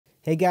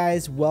Hey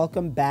guys,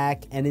 welcome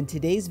back, and in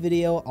today's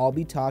video I'll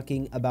be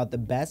talking about the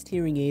best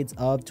hearing aids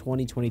of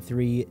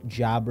 2023,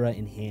 Jabra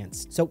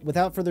Enhance. So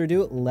without further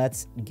ado,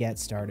 let's get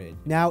started.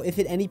 Now, if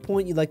at any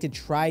point you'd like to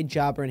try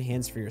Jabra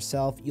Enhance for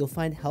yourself, you'll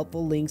find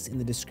helpful links in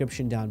the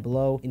description down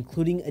below,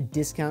 including a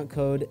discount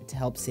code to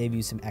help save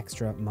you some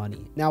extra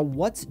money. Now,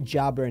 what's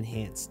Jabra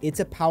Enhance? It's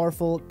a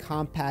powerful,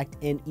 compact,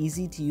 and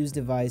easy to use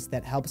device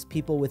that helps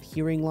people with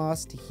hearing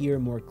loss to hear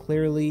more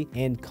clearly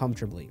and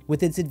comfortably.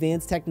 With its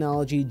advanced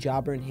technology,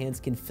 Jabra Enhance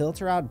can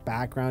filter out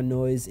background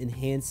noise,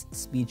 enhance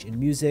speech and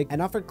music,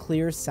 and offer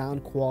clear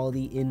sound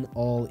quality in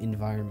all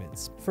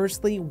environments.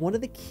 Firstly, one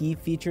of the key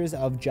features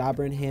of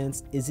Jabra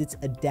Enhance is its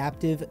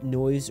adaptive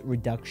noise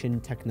reduction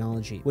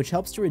technology, which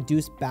helps to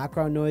reduce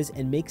background noise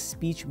and make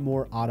speech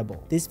more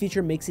audible. This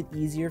feature makes it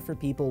easier for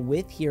people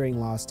with hearing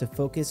loss to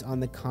focus on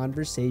the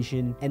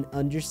conversation and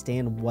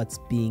understand what's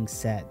being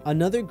said.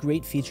 Another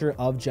great feature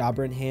of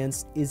Jabra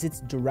Enhance is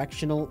its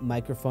directional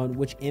microphone,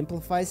 which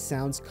amplifies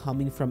sounds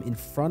coming from in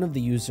front of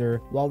the user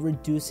while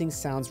reducing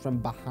sounds from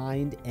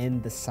behind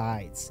and the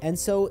sides. And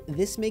so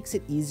this makes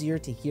it easier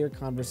to hear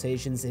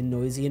conversations in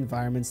noisy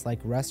environments like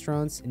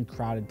restaurants and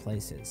crowded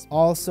places.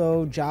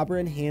 Also,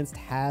 Jabra Enhanced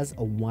has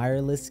a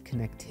wireless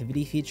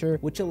connectivity feature,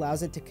 which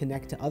allows it to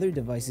connect to other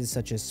devices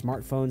such as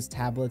smartphones,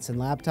 tablets, and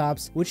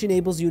laptops, which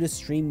enables you to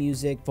stream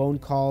music, phone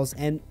calls,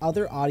 and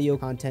other audio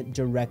content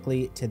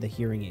directly to the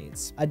hearing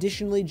aids.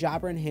 Additionally,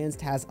 Jabra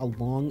Enhanced has a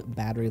long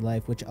battery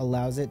life, which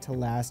allows it to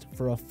last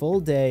for a full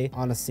day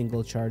on a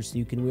single charge, so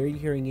you can wear your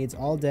hearing aids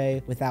all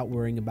day without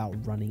worrying about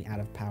running out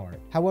of power.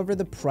 However,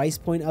 the price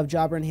point of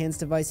Jabra Enhanced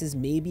devices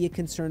may be a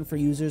concern for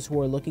users who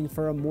are looking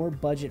for a more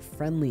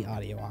budget-friendly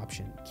audio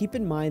option. Keep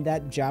in mind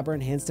that Jabra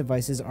Enhanced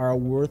devices are a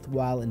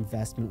worthwhile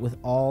investment with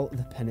all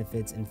the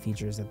benefits and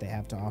features that they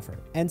have to offer.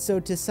 And so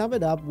to sum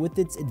it up, with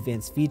its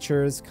advanced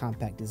features,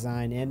 compact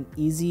design, and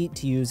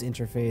easy-to-use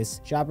interface,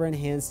 Jabra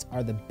Enhanced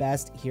are the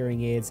best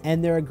hearing aids,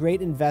 and they're a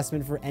great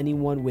investment for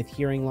anyone with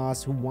hearing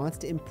loss who wants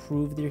to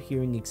improve their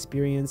hearing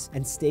experience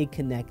and stay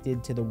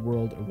connected to the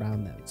world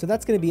around them. So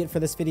that's going to be it for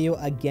this video.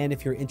 Again,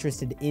 if you're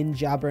interested in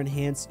Jabra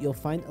Enhance, you'll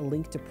find a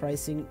link to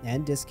pricing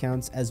and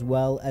discounts, as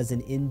well as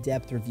an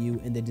in-depth review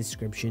in the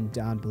description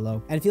down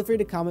below. And feel free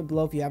to comment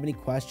below if you have any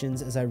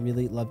questions, as I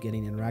really love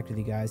getting to interact with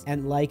you guys.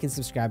 And like and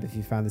subscribe if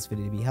you found this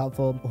video to be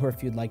helpful, or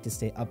if you'd like to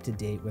stay up to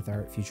date with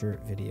our future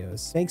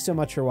videos. Thanks so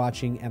much for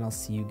watching, and I'll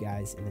see you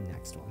guys in the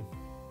next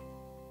one.